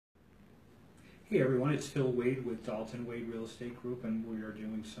Hey everyone, it's Phil Wade with Dalton Wade Real Estate Group, and we are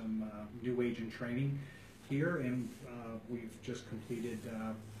doing some new agent training here, and we've just completed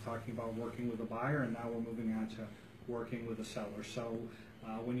talking about working with a buyer, and now we're moving on to working with a seller. So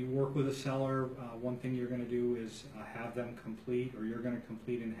when you work with a seller, one thing you're going to do is have them complete, or you're going to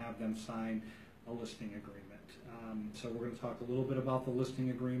complete and have them sign a listing agreement. So we're going to talk a little bit about the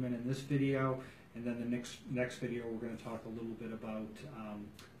listing agreement in this video, and then the next video we're going to talk a little bit about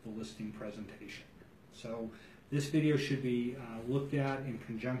the listing presentation. So this video should be looked at in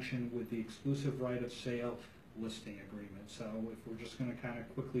conjunction with the exclusive right of sale listing agreement. So if we're just going to kind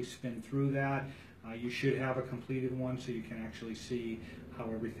of quickly spin through that, you should have a completed one so you can actually see how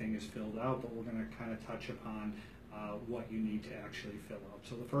everything is filled out, but we're going to kind of touch upon what you need to actually fill out.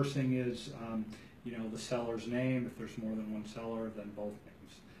 So the first thing is the seller's name. If there's more than one seller, then both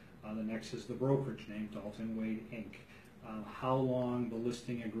names. The next is the brokerage name, Dalton Wade Inc. How long the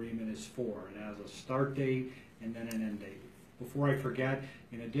listing agreement is for. It has a start date and then an end date. Before I forget,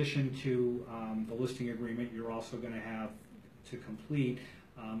 in addition to the listing agreement, you're also going to have to complete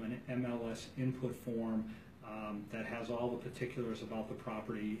an MLS input form that has all the particulars about the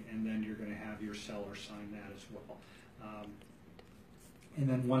property, and then you're going to have your seller sign that as well. And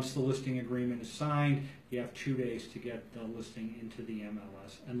then once the listing agreement is signed, you have 2 days to get the listing into the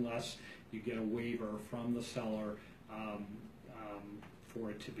MLS, unless you get a waiver from the seller for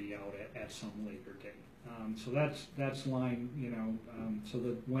it to be out at some later date. So that's line, so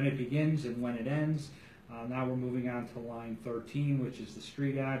when it begins and when it ends. Now we're moving on to line 13, which is the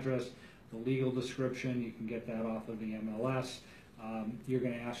street address, the legal description. You can get that off of the MLS. You're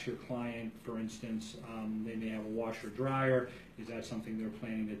going to ask your client, for instance, they may have a washer dryer. Is that something they're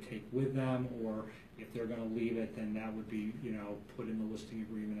planning to take with them, or if they're going to leave it, then that would be, put in the listing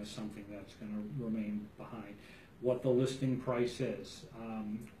agreement as something that's going to remain behind. What the listing price is,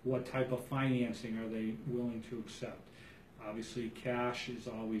 what type of financing are they willing to accept. Obviously, cash is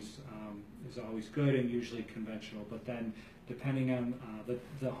always good and usually conventional, but then depending on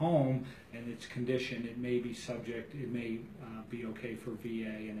the home and its condition, it may be subject. It may be okay for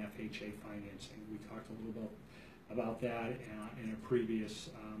VA and FHA financing. We talked a little bit about that in a previous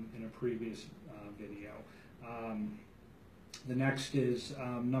video. The next is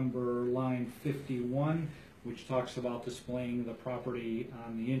line 51, which talks about displaying the property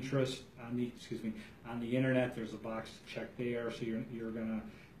on the internet. There's a box to check there, so you're gonna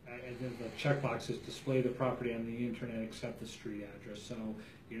the checkbox is display the property on the internet except the street address. So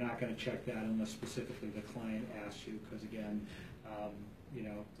you're not going to check that unless specifically the client asks you, because again,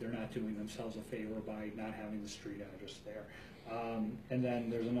 they're not doing themselves a favor by not having the street address there. And then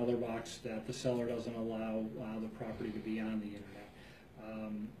there's another box that the seller doesn't allow the property to be on the internet,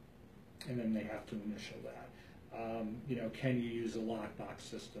 and then they have to initial that. Can you use a lockbox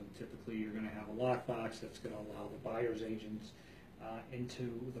system? Typically, you're going to have a lockbox that's going to allow the buyer's agents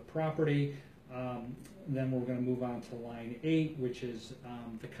into the property. Then we're going to move on to line 8, which is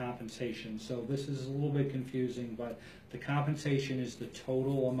the compensation. So this is a little bit confusing, but the compensation is the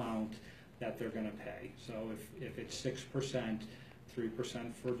total amount that they're going to pay. So if it's 6%,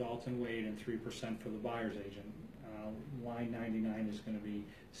 3% for Dalton Wade and 3% for the buyer's agent, line 99 is going to be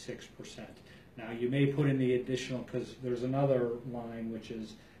 6%. Now you may put in the additional, because there's another line which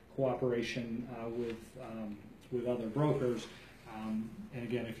is cooperation with other brokers. And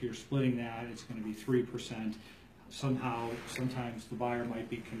again, if you're splitting that, it's going to be 3%. Sometimes the buyer might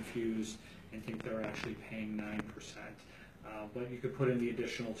be confused and think they're actually paying 9%. But you could put in the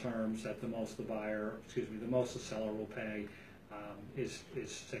additional terms that the most the seller will pay is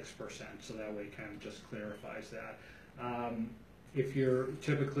 6%. So that way it kind of just clarifies that. If you're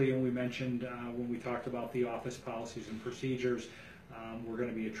typically, and we mentioned when we talked about the office policies and procedures, we're going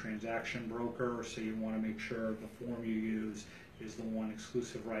to be a transaction broker, so you want to make sure the form you use is the one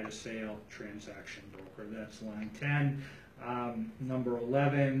exclusive right of sale transaction broker. That's line 10. Number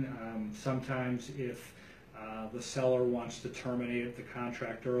 11, sometimes if the seller wants to terminate the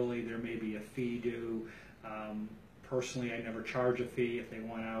contract early, there may be a fee due. Personally, I never charge a fee. If they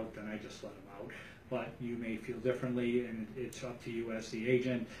want out, then I just let them out. But you may feel differently, and it's up to you as the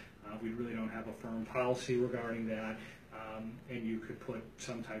agent. We really don't have a firm policy regarding that. And you could put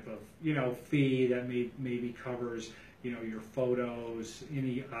some type of fee that maybe covers your photos,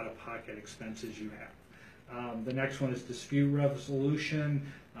 any out-of-pocket expenses you have. The next one is dispute resolution.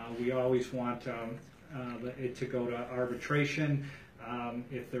 We always want it to go to arbitration.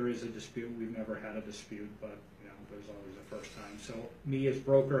 If there is a dispute, we've never had a dispute, but there's always a first time. So me as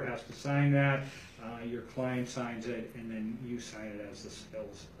broker has to sign that. Your client signs it, and then you sign it as the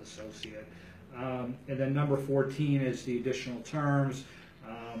sales associate. And then number 14 is the additional terms.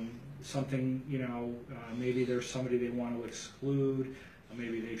 something, maybe there's somebody they want to exclude,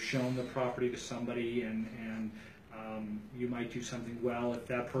 maybe they've shown the property to somebody, and you might do something. Well, if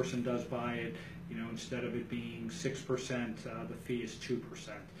that person does buy it, instead of it being 6%, the fee is 2%.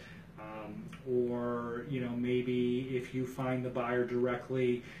 Or maybe if you find the buyer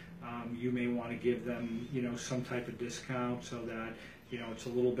directly, you may want to give them some type of discount so that it's a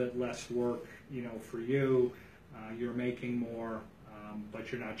little bit less work for you. You're making more,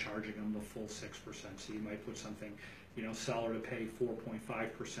 but you're not charging them the full 6%. So you might put something, seller to pay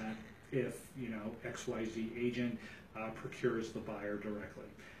 4.5% if XYZ agent procures the buyer directly.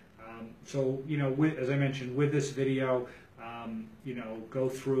 So as I mentioned, with this video, go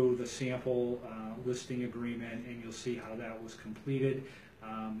through the sample listing agreement, and you'll see how that was completed,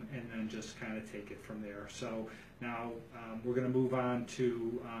 and then just kind of take it from there. So now we're going to move on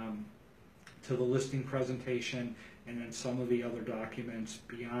to the listing presentation, and then some of the other documents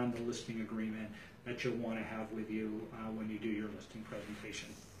beyond the listing agreement that you'll want to have with you when you do your listing presentation.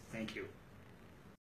 Thank you.